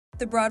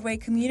The Broadway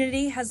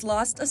community has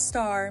lost a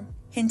star.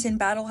 Hinton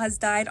Battle has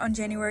died on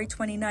January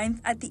 29th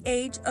at the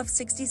age of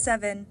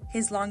 67,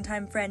 his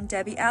longtime friend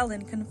Debbie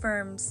Allen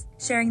confirms,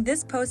 sharing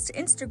this post to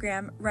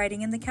Instagram,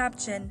 writing in the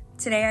caption,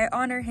 "Today I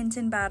honor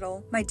Hinton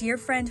Battle, my dear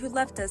friend who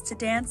left us to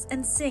dance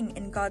and sing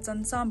in God's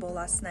ensemble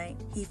last night.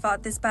 He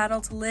fought this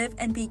battle to live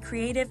and be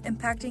creative,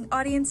 impacting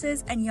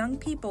audiences and young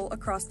people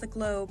across the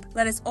globe.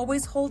 Let us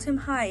always hold him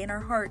high in our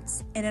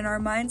hearts and in our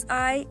mind's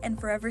eye and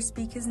forever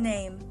speak his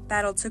name."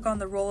 Battle took on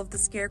the role of the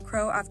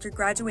Scarecrow after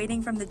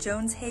graduating from the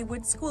Jones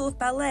Haywood School of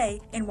Ballet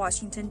in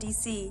Washington,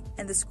 D.C.,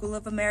 and the School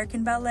of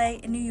American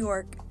Ballet in New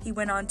York. He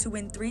went on to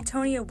win 3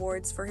 Tony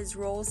Awards for his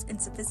roles in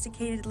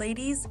Sophisticated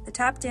Ladies, The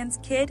Tap Dance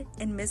Kid,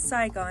 and Miss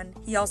Saigon.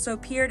 He also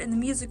appeared in the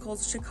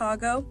musicals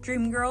Chicago,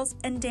 Dreamgirls,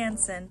 and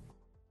Dancin'.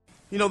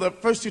 You know, the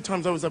first 2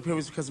 times I was up here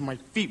was because my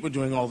feet were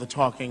doing all the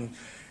talking,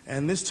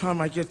 and this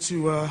time I get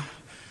to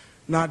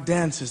not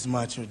dance as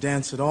much or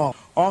dance at all.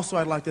 Also,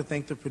 I'd like to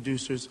thank the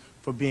producers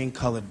for being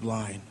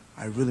colorblind.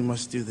 I really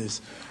must do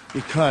this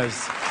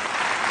because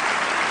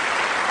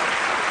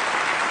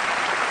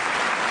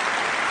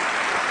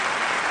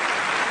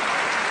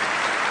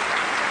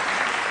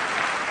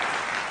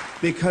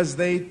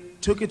they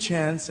took a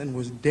chance and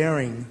was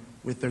daring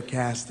with their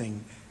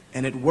casting.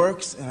 And it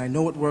works, and I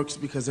know it works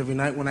because every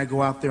night when I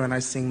go out there and I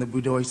sing the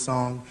Boudoir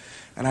song,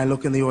 and I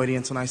look in the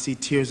audience and I see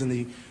tears in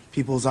the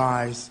people's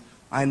eyes,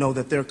 I know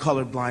that they're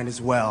colorblind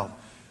as well.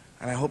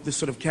 And I hope this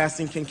sort of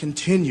casting can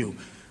continue.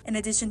 In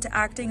addition to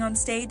acting on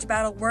stage,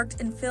 Battle worked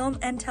in film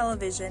and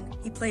television.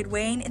 He played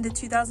Wayne in the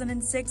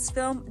 2006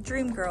 film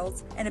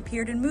Dreamgirls and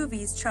appeared in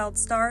movies Child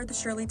Star, The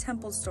Shirley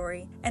Temple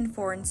Story, and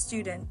Foreign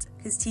Student.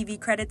 His TV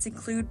credits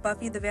include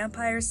Buffy the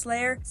Vampire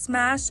Slayer,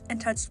 Smash,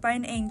 and Touched by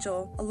an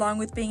Angel. Along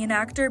with being an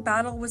actor,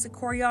 Battle was a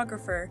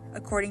choreographer.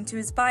 According to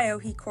his bio,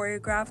 he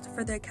choreographed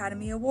for the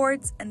Academy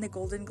Awards and the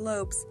Golden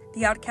Globes,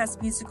 the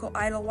Outcast musical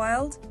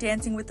Idlewild,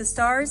 Dancing with the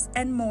Stars,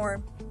 and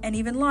more, and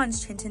even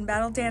launched Hinton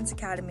Battle Dance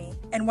Academy.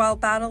 And while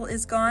Battle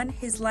is gone,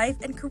 his life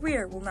and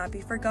career will not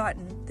be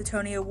forgotten. The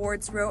Tony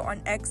Awards wrote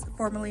on X,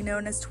 formerly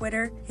known as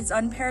Twitter, "His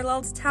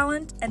unparalleled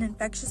talent and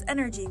infectious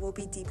energy will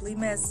be deeply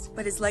missed,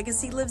 but his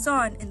legacy lives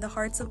on in the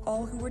hearts of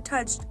all who were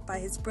touched by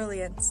his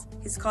brilliance.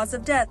 His cause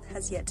of death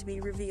has yet to be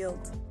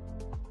revealed."